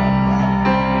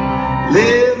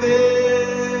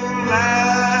living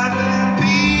life in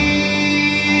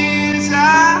peace.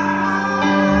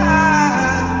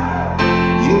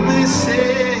 You may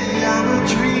say I'm a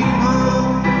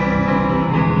dreamer,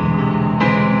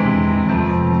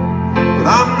 but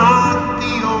I'm not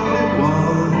the only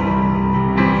one.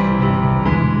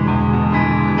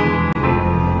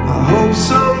 I hope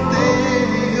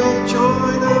someday you'll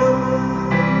join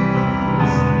us.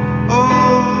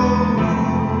 Oh,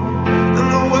 and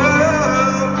the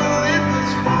world will live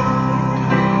as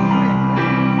one.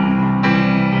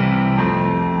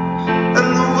 And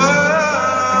the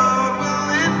world will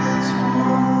live as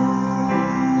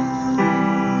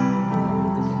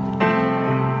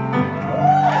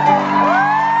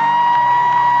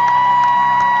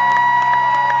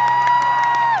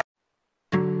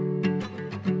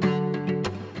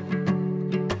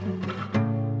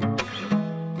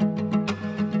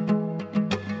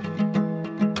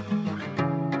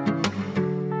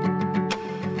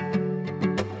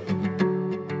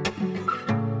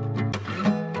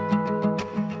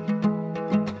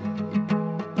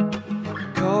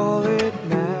Call it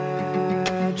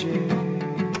magic,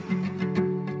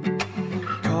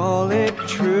 call it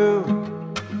true.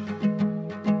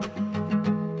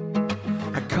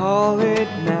 I call it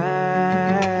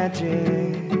magic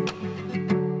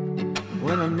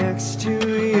when I'm next to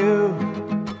you.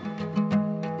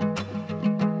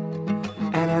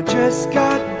 And I just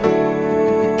got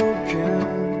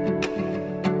broken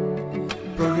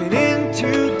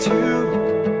into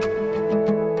two.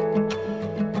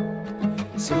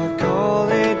 So I call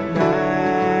it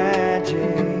magic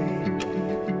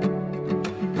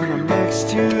when I'm next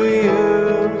to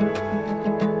you.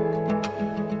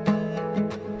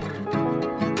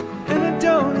 And I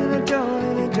don't, and I don't,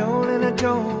 and I don't, and I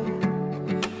don't.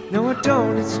 No, I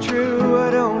don't, it's true.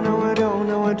 I don't, no, I don't,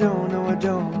 no, I don't, no, I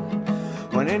don't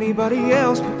want anybody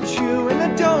else but you. And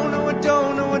I don't, no, I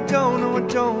don't, no, I don't, no, I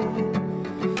don't.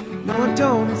 No, I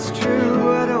don't, it's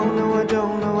true. I don't, no, I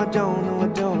don't, no, I don't, no, I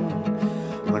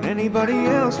don't want anybody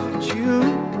else but you.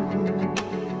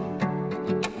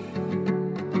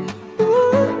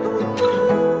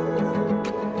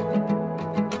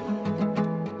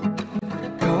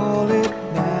 Call it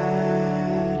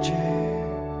magic,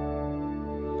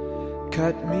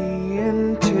 cut me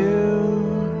in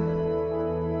two,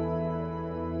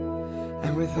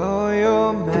 and with all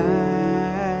your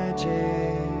magic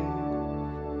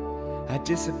I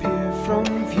disappear from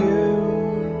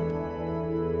view.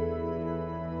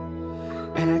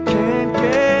 And I can't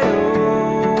get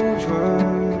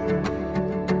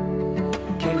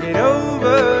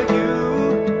over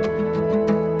you.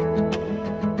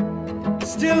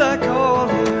 Still I call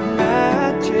him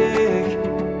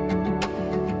magic.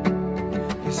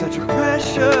 You're such a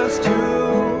precious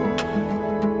jewel.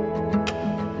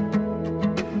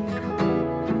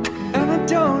 And I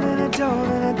don't, and I don't,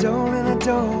 and I don't, and I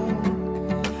don't.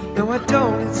 No, I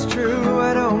don't, it's true.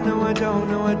 I don't, no, I don't,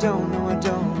 no, I don't, no, I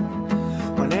don't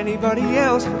want anybody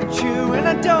else but you. And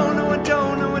I don't, no, I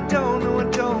don't, no, I don't, no, I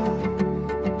don't.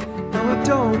 No, I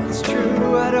don't, it's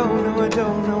true. I don't, no, I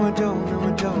don't, no, I don't, no,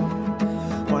 I don't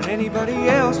want anybody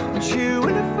else but you.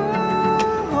 And if I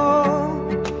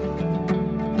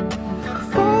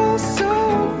fall so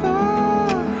far,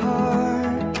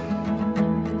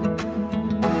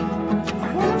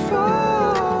 I won't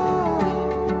fall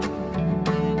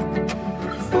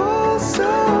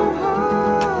so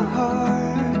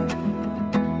hard.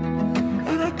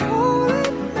 And I call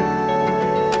it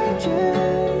magic,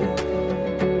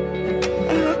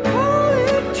 and I call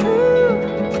it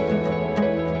true.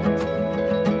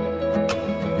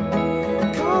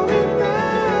 Call it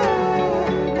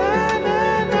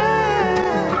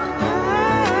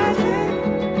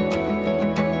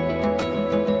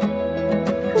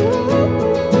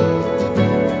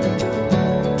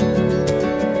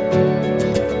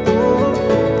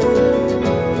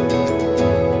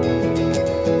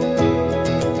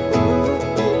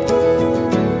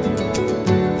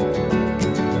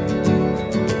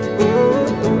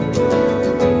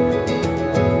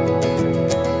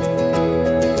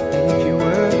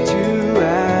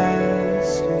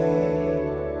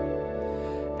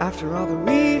after all that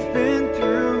we've been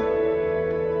through,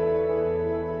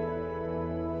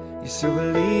 you still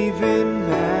believe in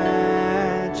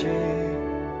magic.